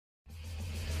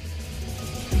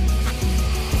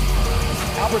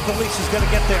Albert Pujols is going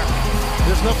to get there.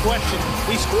 There's no question.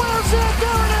 He squares it.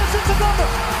 There it is. It's a number.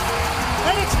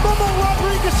 And it's Momo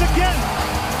Rodriguez again.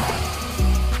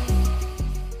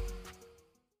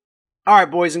 All right,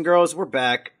 boys and girls, we're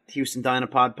back. Houston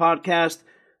Dynapod podcast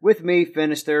with me,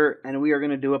 Finister, and we are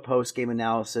going to do a post-game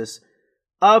analysis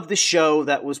of the show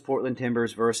that was Portland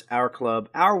Timbers versus our club,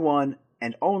 our one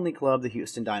and only club, the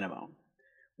Houston Dynamo.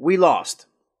 We lost.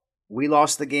 We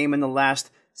lost the game in the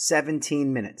last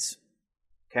 17 minutes.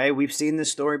 Okay, we've seen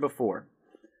this story before.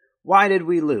 Why did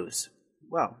we lose?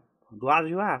 Well, I'm glad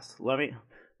you asked. Let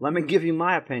me give you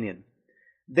my opinion.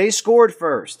 They scored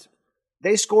first.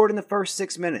 They scored in the first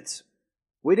 6 minutes.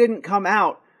 We didn't come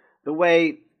out the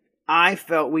way I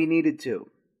felt we needed to.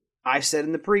 I said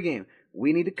in the pregame,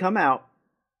 we need to come out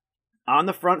on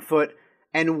the front foot,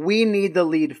 and we need the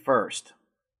lead first.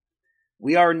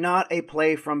 We are not a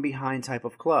play from behind type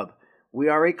of club. We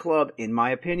are a club, in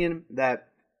my opinion, that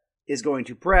is going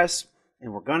to press,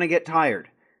 and we're going to get tired.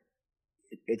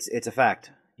 It's a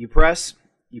fact. You press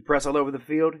all over the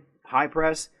field, high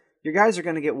press, your guys are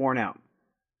going to get worn out.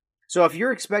 So if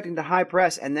you're expecting to high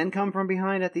press and then come from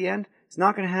behind at the end, it's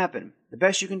not going to happen. The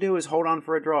best you can do is hold on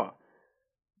for a draw.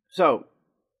 So,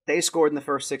 they scored in the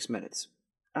first 6 minutes.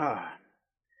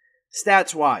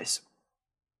 Stats-wise,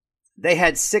 they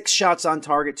had 6 shots on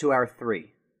target to our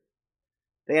 3.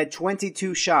 They had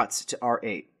 22 shots to our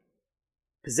 8.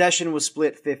 Possession was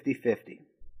split 50-50.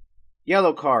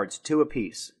 Yellow cards, 2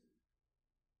 apiece.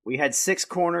 We had 6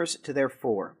 corners to their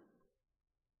 4.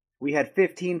 We had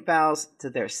 15 fouls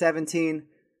to their 17.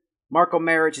 Marco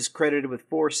Maric is credited with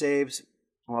 4 saves,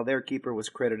 while their keeper was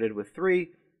credited with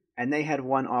 3, and they had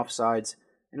 1 offsides,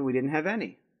 and we didn't have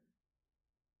any.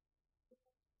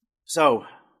 So,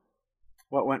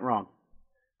 what went wrong?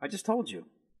 I just told you.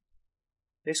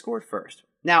 They scored first.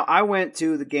 Now, I went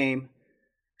to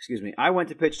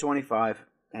Pitch 25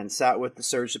 and sat with the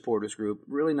Surge supporters group.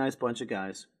 Really nice bunch of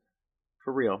guys.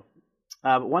 For real.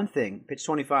 But one thing, Pitch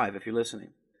 25, if you're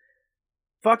listening.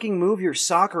 Fucking move your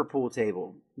soccer pool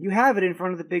table. You have it in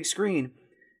front of the big screen,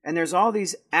 and there's all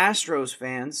these Astros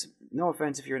fans, no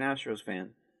offense if you're an Astros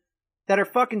fan, that are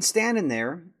fucking standing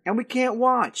there, and we can't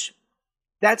watch.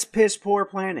 That's piss poor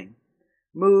planning.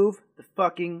 Move the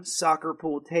fucking soccer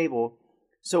pool table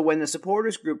so when the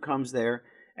supporters group comes there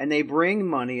and they bring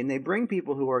money and they bring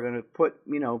people who are going to put,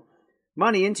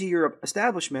 money into your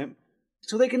establishment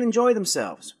so they can enjoy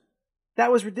themselves.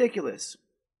 That was ridiculous.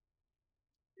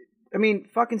 I mean,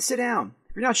 fucking sit down.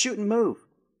 If you're not shooting, move.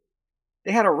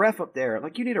 They had a ref up there.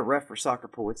 Like, you need a ref for soccer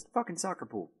pool. It's fucking soccer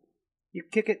pool. You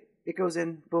kick it, it goes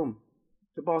in, boom.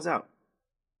 The ball's out.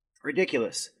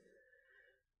 Ridiculous.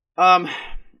 The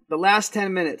last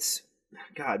 10 minutes,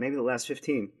 God, maybe the last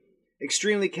 15,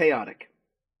 extremely chaotic.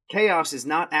 Chaos is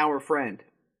not our friend.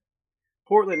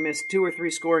 Portland missed 2 or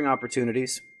 3 scoring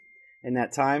opportunities in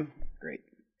that time. Great.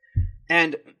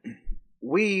 And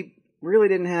we really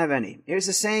didn't have any. It was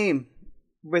the same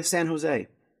with San Jose.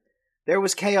 There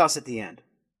was chaos at the end.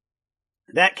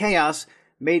 That chaos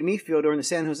made me feel during the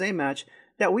San Jose match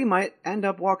that we might end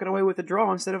up walking away with a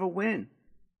draw instead of a win.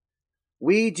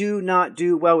 We do not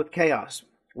do well with chaos.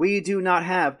 We do not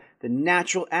have the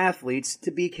natural athletes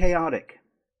to be chaotic.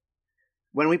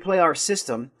 When we play our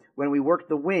system, when we work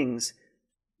the wings,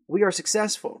 we are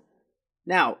successful.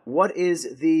 Now, what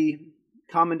is the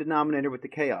common denominator with the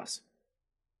chaos?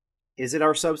 Is it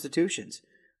our substitutions?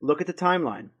 Look at the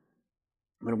timeline.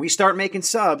 When we start making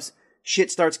subs, shit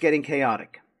starts getting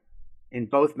chaotic in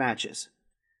both matches.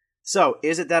 So,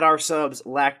 is it that our subs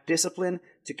lack discipline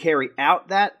to carry out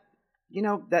that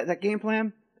game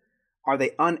plan? Are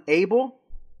they unable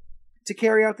to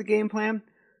carry out the game plan?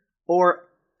 Or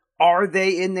are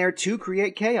they in there to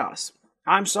create chaos?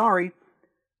 I'm sorry.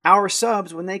 Our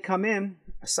subs, when they come in,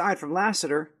 aside from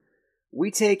Lassiter,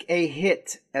 we take a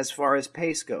hit as far as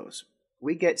pace goes.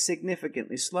 We get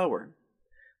significantly slower.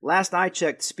 Last I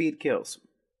checked, speed kills.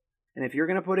 And if you're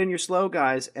going to put in your slow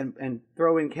guys and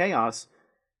throw in chaos,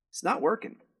 it's not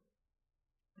working.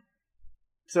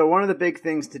 So one of the big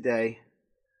things today,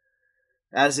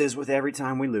 as is with every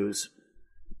time we lose,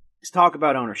 is talk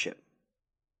about ownership.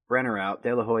 Brenner out,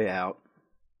 De La Hoya out,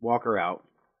 Walker out.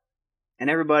 And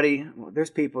everybody, there's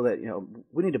people that,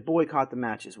 we need to boycott the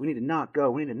matches. We need to not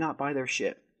go. We need to not buy their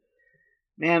shit.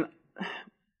 Man,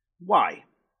 why?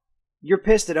 You're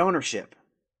pissed at ownership.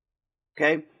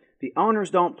 Okay? The owners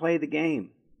don't play the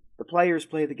game. The players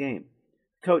play the game.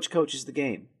 Coach coaches the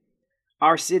game.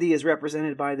 Our city is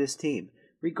represented by this team,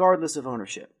 regardless of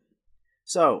ownership.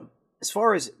 So, as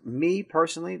far as me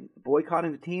personally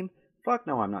boycotting the team, fuck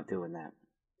no, I'm not doing that.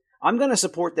 I'm going to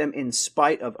support them in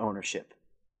spite of ownership.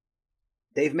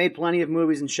 They've made plenty of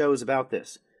movies and shows about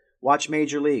this. Watch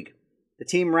Major League. The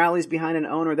team rallies behind an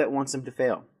owner that wants them to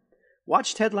fail.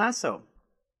 Watch Ted Lasso.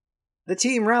 The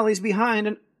team rallies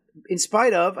behind, in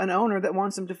spite of, an owner that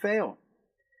wants them to fail.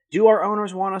 Do our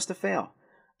owners want us to fail?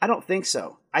 I don't think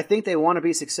so. I think they want to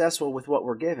be successful with what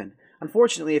we're given.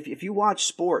 Unfortunately, if you watch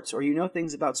sports or you know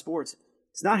things about sports,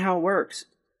 it's not how it works.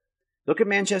 Look at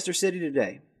Manchester City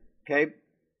today. Okay?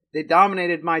 They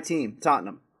dominated my team,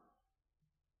 Tottenham.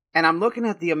 And I'm looking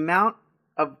at the amount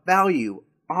of value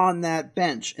on that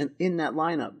bench and in that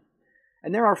lineup.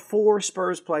 And there are 4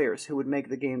 Spurs players who would make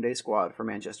the game day squad for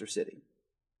Manchester City.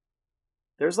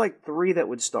 There's like 3 that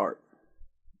would start.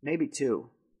 Maybe 2.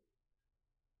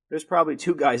 There's probably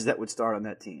 2 guys that would start on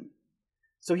that team.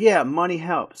 So yeah, money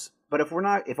helps. But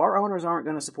if our owners aren't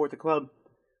going to support the club,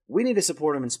 we need to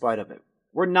support them in spite of it.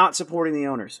 We're not supporting the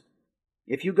owners.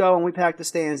 If you go and we pack the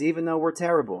stands, even though we're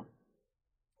terrible,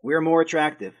 we're more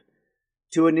attractive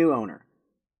to a new owner.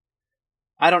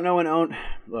 I don't know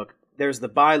Look, there's the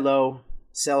buy low,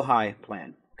 sell high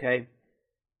plan, okay?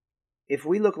 If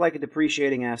we look like a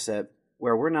depreciating asset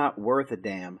where we're not worth a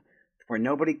damn, where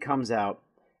nobody comes out,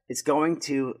 it's going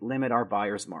to limit our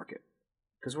buyer's market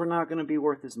because we're not going to be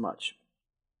worth as much.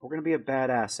 We're going to be a bad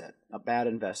asset, a bad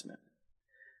investment.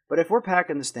 But if we're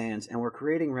packing the stands and we're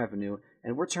creating revenue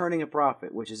and we're turning a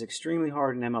profit, which is extremely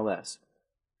hard in MLS,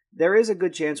 there is a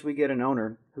good chance we get an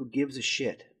owner who gives a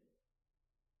shit.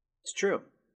 It's true.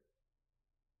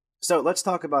 So let's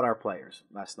talk about our players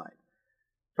last night.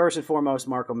 First and foremost,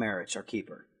 Marko Maric, our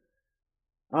keeper.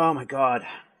 Oh my God.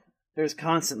 There's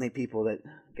constantly people that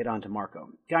get onto Marko.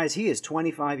 Guys, he is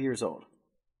 25 years old.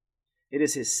 It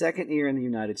is his second year in the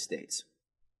United States.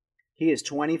 He is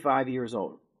 25 years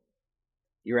old.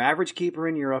 Your average keeper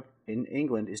in Europe, in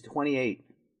England, is 28.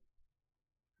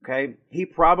 Okay? He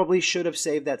probably should have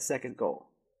saved that second goal.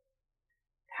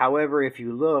 However, if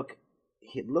you look,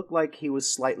 it looked like he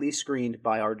was slightly screened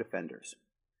by our defenders.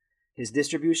 His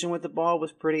distribution with the ball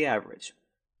was pretty average.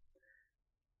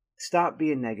 Stop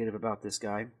being negative about this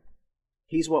guy.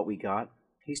 He's what we got.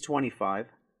 He's 25.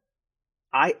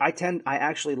 I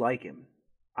actually like him.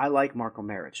 I like Marko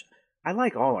Maric. I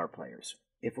like all our players,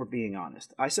 if we're being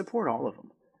honest. I support all of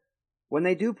them. When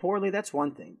they do poorly, that's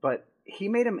one thing. But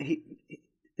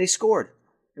they scored.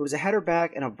 It was a header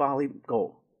back and a volley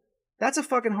goal. That's a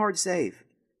fucking hard save.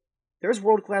 There's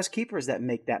world-class keepers that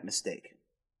make that mistake.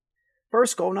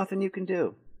 First goal, nothing you can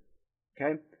do.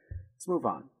 Okay? Let's move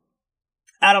on.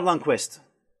 Adam Lundqvist.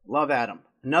 Love Adam.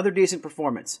 Another decent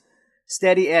performance.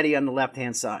 Steady Eddie on the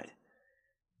left-hand side.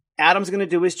 Adam's going to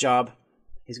do his job.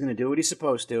 He's going to do what he's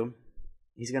supposed to.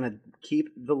 He's going to keep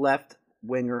the left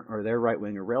winger, or their right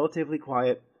winger, relatively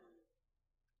quiet.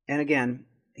 And again,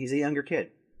 he's a younger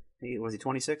kid. Was he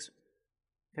 26?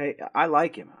 Okay, I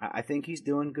like him. I think he's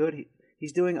doing good.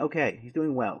 He's doing okay. He's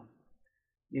doing well.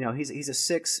 You know, he's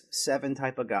a 6-7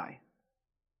 type of guy,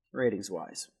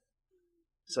 ratings-wise.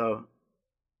 So,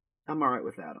 I'm all right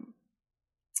with Adam.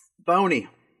 Boney.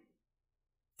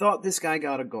 Thought this guy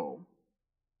got a goal.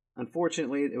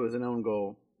 Unfortunately, it was an own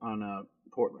goal on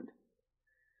Portland.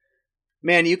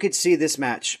 Man, you could see this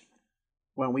match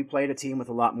when we played a team with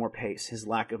a lot more pace. His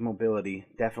lack of mobility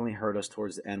definitely hurt us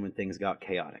towards the end when things got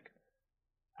chaotic.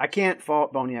 I can't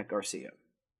fault Boniek Garcia.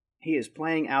 He is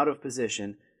playing out of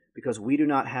position because we do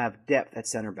not have depth at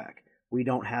center back. We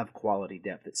don't have quality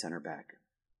depth at center back.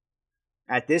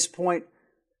 At this point,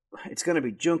 it's going to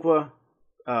be Junkwa,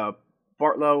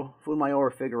 Bartlow,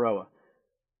 Fumayor, Figueroa.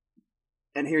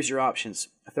 And here's your options.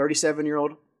 A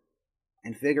 37-year-old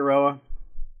in Figueroa,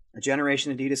 a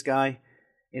Generation Adidas guy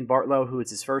in Bartlow, who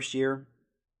it's his first year,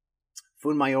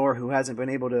 Fumayor, who hasn't been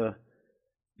able to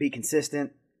be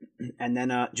consistent, and then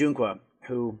Junkwa,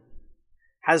 who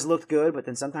has looked good, but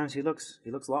then sometimes he looks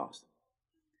lost.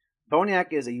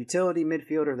 Boniek is a utility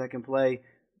midfielder that can play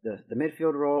the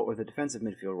midfield role or the defensive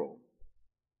midfield role.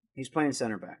 He's playing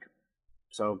center back.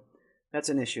 So that's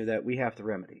an issue that we have to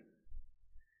remedy.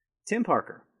 Tim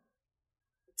Parker,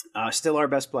 still our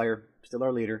best player, still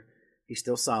our leader. He's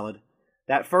still solid.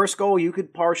 That first goal, you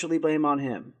could partially blame on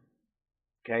him.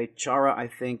 Okay, Chara, I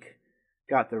think,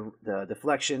 got the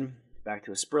deflection back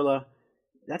to Asprilla.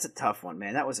 That's a tough one,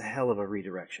 man. That was a hell of a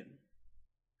redirection.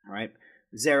 All right,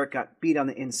 Zarek got beat on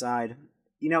the inside.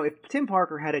 You know, if Tim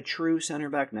Parker had a true center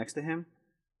back next to him,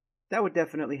 that would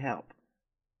definitely help.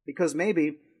 Because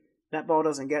maybe that ball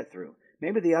doesn't get through.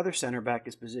 Maybe the other center back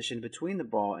is positioned between the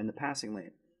ball and the passing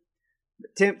lane.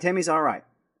 But Timmy's all right.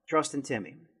 Trust in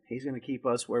Timmy. He's going to keep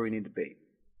us where we need to be.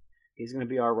 He's going to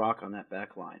be our rock on that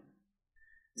back line.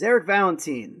 Zarek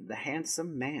Valentin, the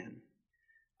handsome man.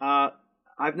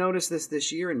 I've noticed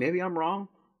this year, and maybe I'm wrong,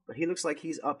 but he looks like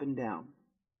he's up and down.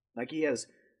 Like, he has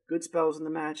good spells in the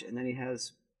match, and then he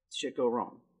has shit go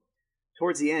wrong.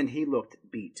 Towards the end, he looked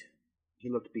beat. He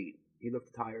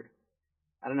looked tired.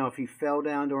 I don't know if he fell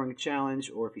down during a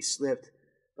challenge or if he slipped,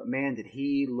 but man, did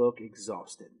he look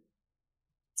exhausted.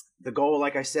 The goal,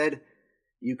 like I said,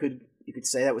 you could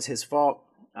say that was his fault.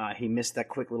 He missed that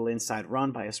quick little inside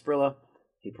run by Asprilla.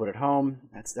 He put it home.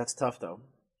 That's tough, though.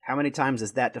 How many times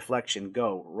does that deflection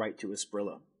go right to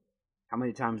Asprilla? How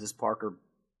many times does Parker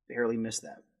barely miss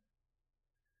that?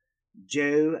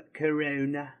 Joe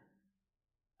Corona.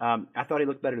 I thought he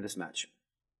looked better this match.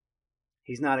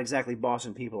 He's not exactly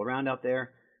bossing people around out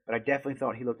there, but I definitely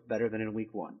thought he looked better than in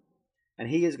week 1. And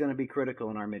he is going to be critical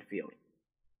in our midfield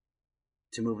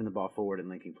to moving the ball forward and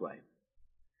linking play.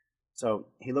 So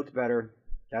he looked better.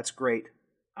 That's great.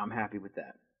 I'm happy with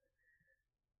that.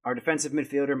 Our defensive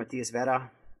midfielder, Matthias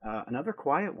Vera, another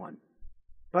quiet one.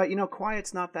 But,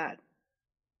 quiet's not bad.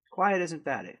 Quiet isn't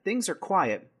bad. If things are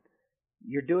quiet,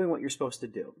 you're doing what you're supposed to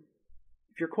do.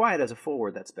 If you're quiet as a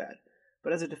forward, that's bad.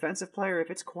 But as a defensive player,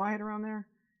 if it's quiet around there,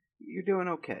 you're doing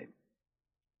okay.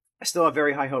 I still have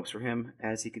very high hopes for him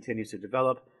as he continues to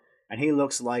develop, and he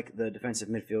looks like the defensive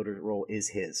midfielder role is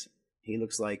his. He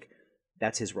looks like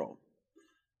that's his role.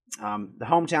 The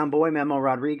hometown boy, Memo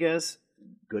Rodriguez,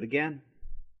 good again.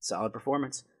 Solid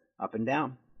performance. Up and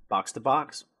down. Box to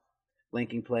box.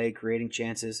 Linking play, creating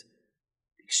chances.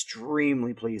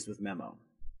 Extremely pleased with Memo.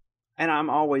 And I'm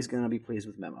always going to be pleased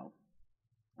with Memo.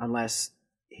 Unless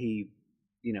he,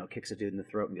 kicks a dude in the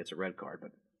throat and gets a red card.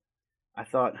 But I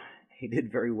thought he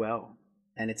did very well.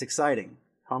 And it's exciting.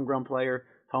 Homegrown player,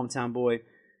 hometown boy,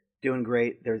 doing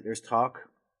great. There's talk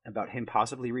about him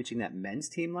possibly reaching that men's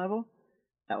team level.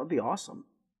 That would be awesome.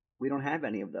 We don't have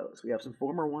any of those. We have some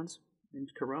former ones in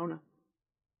Corona.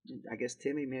 I guess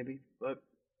Timmy maybe. But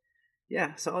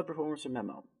yeah, solid performance from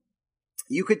Memo.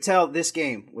 You could tell this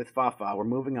game with Fafa, we're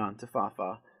moving on to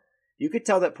Fafa. You could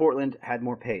tell that Portland had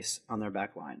more pace on their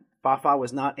back line. Fafa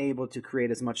was not able to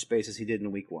create as much space as he did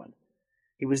in week 1.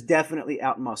 He was definitely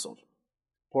out-muscled.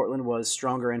 Portland was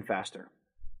stronger and faster.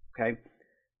 Okay?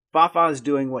 Fafa is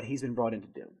doing what he's been brought in to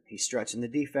do. He's stretching the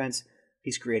defense.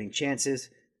 He's creating chances.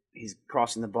 He's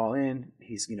crossing the ball in.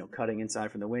 He's, cutting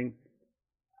inside from the wing.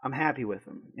 I'm happy with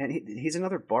him. And he's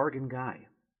another bargain guy.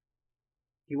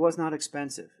 He was not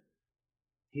expensive.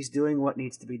 He's doing what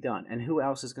needs to be done. And who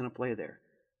else is going to play there?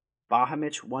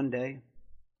 Bahamic one day,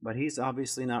 but he's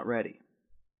obviously not ready.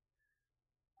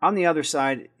 On the other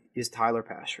side is Tyler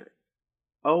Pasher.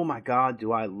 Oh my God,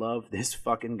 do I love this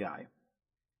fucking guy.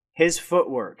 His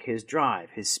footwork, his drive,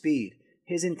 his speed,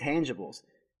 his intangibles.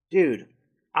 Dude,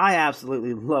 I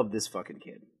absolutely love this fucking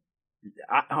kid.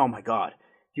 Oh my God.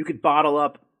 If you could bottle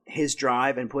up his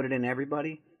drive and put it in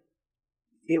everybody,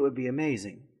 it would be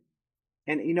amazing.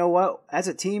 And you know what? As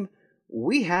a team,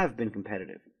 we have been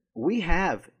competitive. We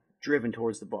have driven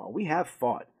towards the ball. We have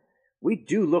fought. We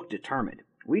do look determined.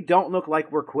 We don't look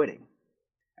like we're quitting.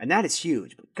 And that is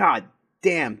huge. But God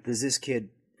damn, does this kid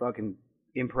fucking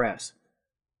impress.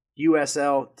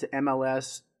 USL to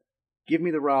MLS. Give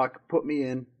me the rock. Put me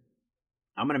in.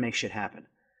 I'm going to make shit happen.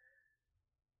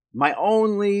 My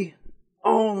only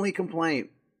complaint,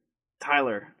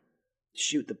 Tyler,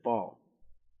 shoot the ball.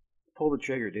 Pull the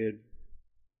trigger, dude.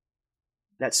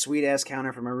 That sweet-ass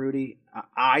counter from Arudi,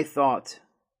 I thought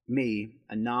me,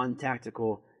 a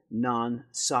non-tactical,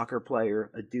 non-soccer player,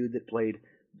 a dude that played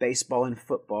baseball and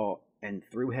football and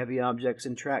threw heavy objects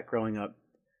in track growing up,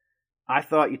 I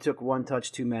thought you took one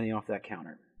touch too many off that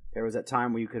counter. There was that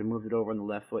time where you could have moved it over on the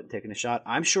left foot and taken a shot.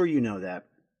 I'm sure you know that.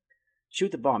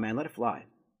 Shoot the ball, man. Let it fly.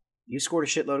 You scored a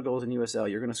shitload of goals in USL.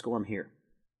 You're going to score them here.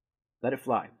 Let it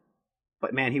fly.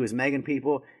 But, man, he was megging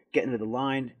people, getting to the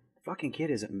line. Fucking kid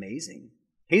is amazing.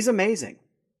 He's amazing.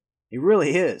 He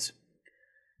really is.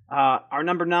 Our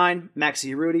number 9,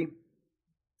 Maxi Urruti.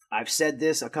 I've said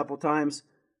this a couple times.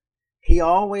 He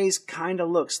always kind of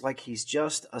looks like he's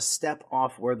just a step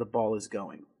off where the ball is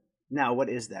going. Now, what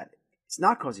is that? It's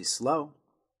not because he's slow.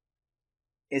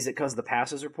 Is it because the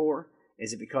passes are poor?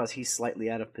 Is it because he's slightly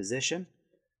out of position?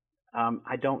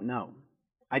 I don't know.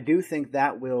 I do think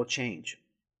that will change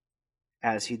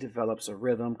as he develops a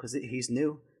rhythm, because he's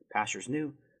new. Pasher's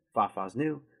new. Fafa's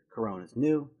new. Corona's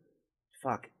new.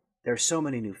 Fuck. There's so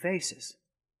many new faces.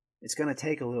 It's going to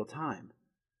take a little time.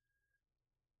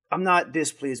 I'm not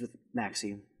displeased with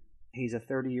Maxi. He's a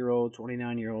 30-year-old,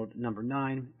 29-year-old number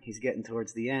 9. He's getting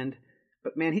towards the end.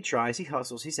 But, man, he tries. He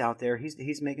hustles. He's out there.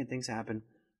 He's making things happen.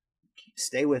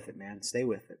 Stay with it, man. Stay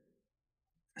with it.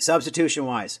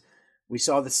 Substitution-wise, we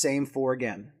saw the same 4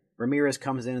 again. Ramirez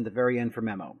comes in at the very end for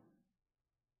Memo.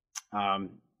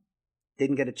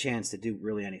 Didn't get a chance to do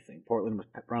really anything. Portland was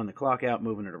running the clock out,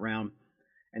 moving it around.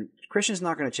 And Christian's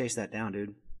not going to chase that down,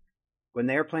 dude. When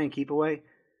they're playing keep away,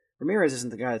 Ramirez isn't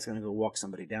the guy that's going to go walk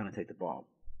somebody down and take the ball.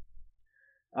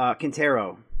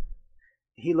 Quintero,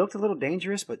 he looked a little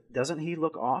dangerous, but doesn't he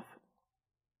look off?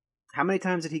 How many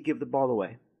times did he give the ball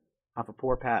away off a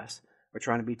poor pass or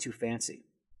trying to be too fancy?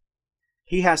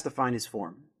 He has to find his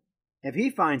form. If he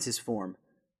finds his form,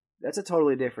 that's a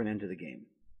totally different end of the game.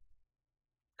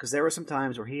 Because there were some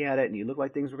times where he had it and he looked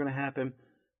like things were going to happen.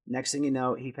 Next thing you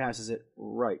know, he passes it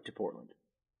right to Portland.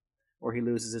 Or he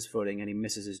loses his footing and he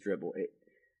misses his dribble.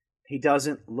 He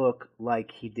doesn't look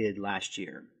like he did last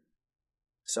year.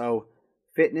 So,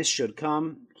 fitness should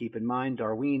come. Keep in mind,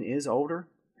 Darwin is older.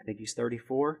 I think he's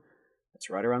 34.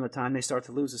 That's right around the time they start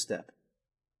to lose a step.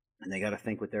 And they got to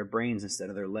think with their brains instead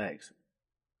of their legs.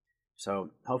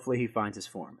 So, hopefully he finds his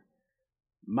form.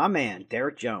 My man,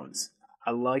 Derek Jones.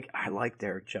 I like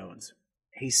Derek Jones.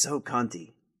 He's so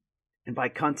cunty. And by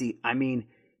cunty, I mean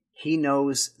he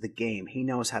knows the game. He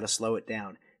knows how to slow it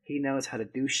down. He knows how to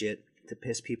do shit to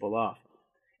piss people off.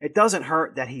 It doesn't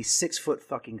hurt that he's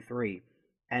 6'3".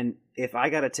 And if I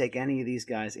got to take any of these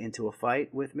guys into a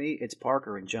fight with me, it's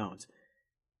Parker and Jones.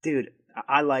 Dude,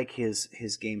 I like his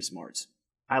game smarts.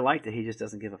 I like that he just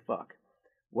doesn't give a fuck.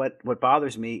 What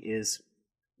bothers me is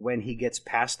when he gets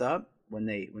passed up, when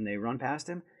they run past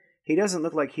him, he doesn't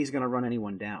look like he's going to run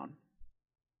anyone down.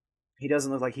 He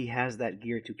doesn't look like he has that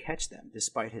gear to catch them,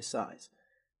 despite his size.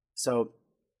 So,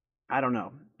 I don't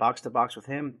know. Box to box with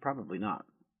him? Probably not.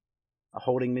 A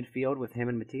holding midfield with him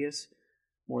and Matthias?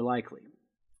 More likely.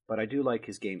 But I do like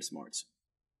his game smarts.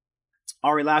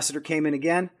 Ari Lassiter came in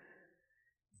again.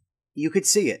 You could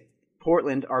see it.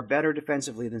 Portland are better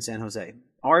defensively than San Jose.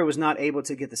 Ari was not able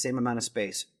to get the same amount of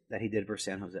space that he did versus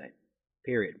San Jose.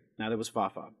 Period. Neither was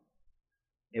Fafa.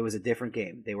 It was a different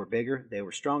game. They were bigger, they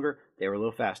were stronger, they were a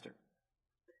little faster.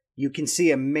 You can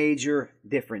see a major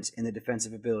difference in the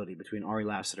defensive ability between Ari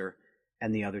Lassiter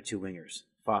and the other two wingers,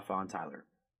 Fafa and Tyler.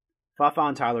 Fafa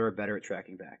and Tyler are better at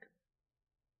tracking back.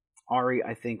 Ari,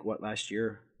 I think, last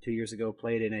year, 2 years ago,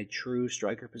 played in a true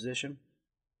striker position.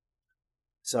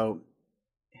 So,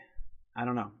 I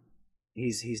don't know.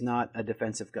 He's not a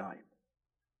defensive guy.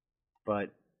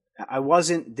 But I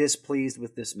wasn't displeased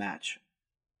with this match.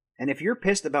 And if you're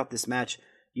pissed about this match,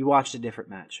 you watched a different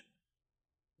match.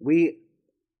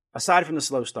 Aside from the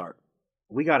slow start,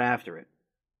 we got after it.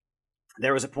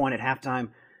 There was a point at halftime,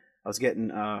 I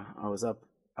was up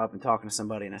and talking to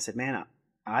somebody, and I said, man,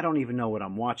 I don't even know what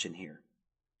I'm watching here.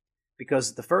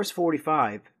 Because the first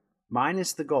 45,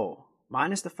 minus the goal,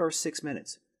 minus the first 6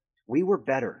 minutes, we were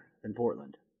better than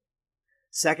Portland.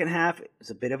 Second half, it was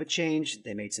a bit of a change.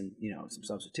 They made some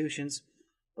substitutions.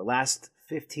 The last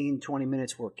 15, 20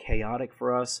 minutes were chaotic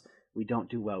for us. We don't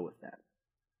do well with that.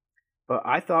 But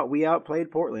I thought we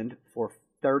outplayed Portland for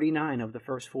 39 of the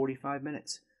first 45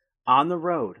 minutes on the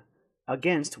road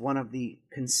against one of the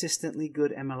consistently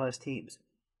good MLS teams.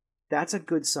 That's a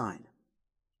good sign.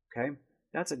 Okay?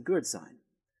 That's a good sign.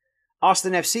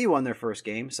 Austin FC won their first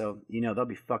game, so they'll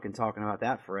be fucking talking about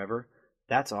that forever.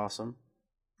 That's awesome.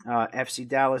 FC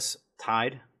Dallas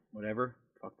tied. Whatever.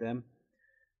 Fuck them.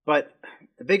 But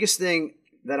the biggest thing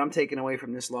that I'm taking away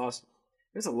from this loss,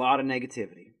 there's a lot of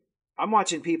negativity. I'm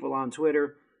watching people on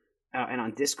Twitter and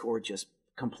on Discord just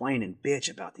complain and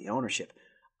bitch about the ownership.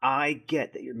 I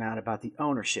get that you're mad about the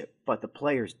ownership, but the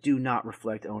players do not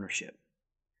reflect ownership.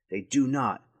 They do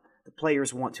not. The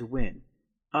players want to win.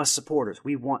 Us supporters,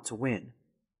 we want to win.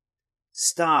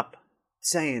 Stop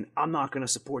saying, I'm not going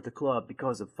to support the club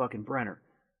because of fucking Brenner.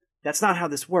 That's not how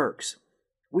this works.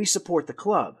 We support the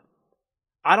club.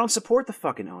 I don't support the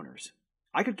fucking owners.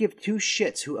 I could give two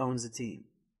shits who owns the team.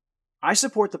 I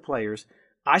support the players.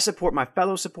 I support my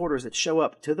fellow supporters that show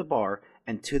up to the bar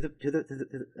and to the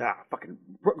fucking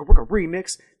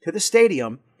remix to the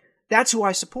stadium. That's who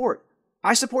I support.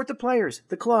 I support the players,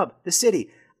 the club, the city.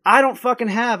 I don't fucking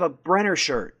have a Brenner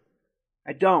shirt.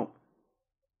 I don't.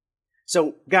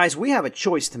 So, guys, we have a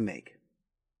choice to make.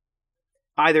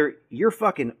 Either you're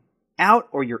fucking out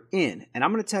or you're in. And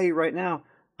I'm going to tell you right now,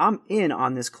 I'm in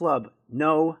on this club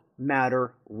no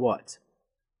matter what.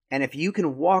 And if you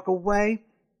can walk away,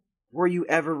 were you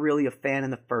ever really a fan in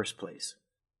the first place?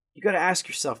 You got to ask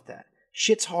yourself that.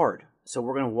 Shit's hard, so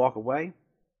we're going to walk away?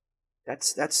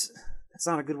 That's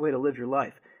not a good way to live your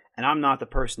life. And I'm not the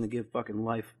person to give fucking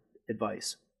life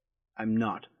advice. I'm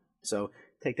not. So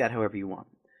take that however you want.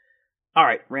 All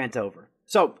right, rant over.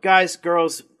 So, guys,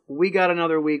 girls, we got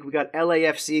another week. We got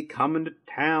LAFC coming to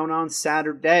town on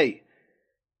Saturday.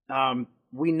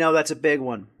 We know that's a big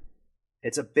one.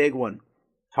 It's a big one.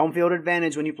 Home field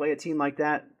advantage when you play a team like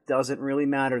that doesn't really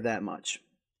matter that much.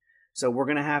 So we're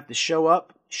going to have to show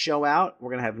up, show out.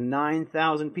 We're going to have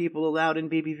 9,000 people allowed in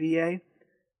BBVA.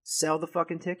 Sell the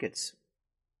fucking tickets.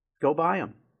 Go buy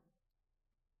them.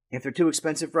 If they're too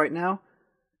expensive right now,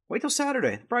 wait till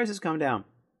Saturday. The prices come down.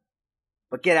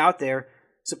 But get out there,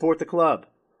 support the club.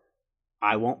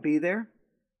 I won't be there.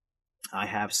 I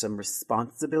have some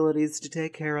responsibilities to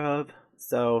take care of.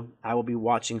 So I will be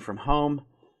watching from home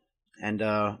and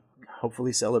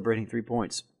hopefully celebrating 3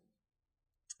 points.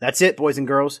 That's it, boys and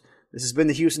girls. This has been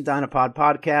the Houston Dynapod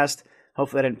podcast.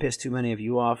 Hopefully I didn't piss too many of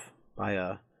you off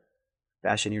by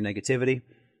bashing your negativity.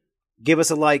 Give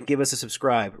us a like, give us a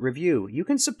subscribe, review. You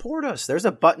can support us. There's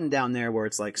a button down there where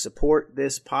it's like support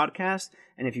this podcast.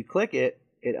 And if you click it,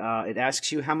 it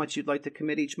asks you how much you'd like to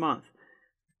commit each month.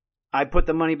 I put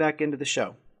the money back into the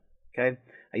show. Okay?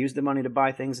 I used the money to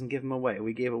buy things and give them away.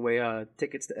 We gave away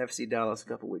tickets to FC Dallas a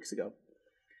couple weeks ago.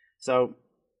 So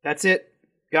that's it,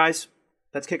 guys.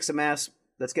 Let's kick some ass.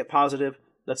 Let's get positive.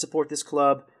 Let's support this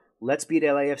club. Let's beat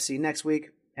LAFC next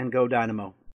week. And go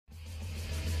Dynamo.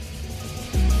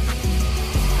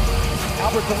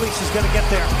 Albert Pujols is going to get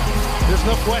there. There's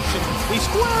no question. He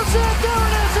squares it. There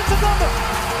it is. It's a number.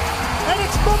 And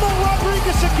it's Memo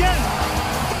Rodriguez again.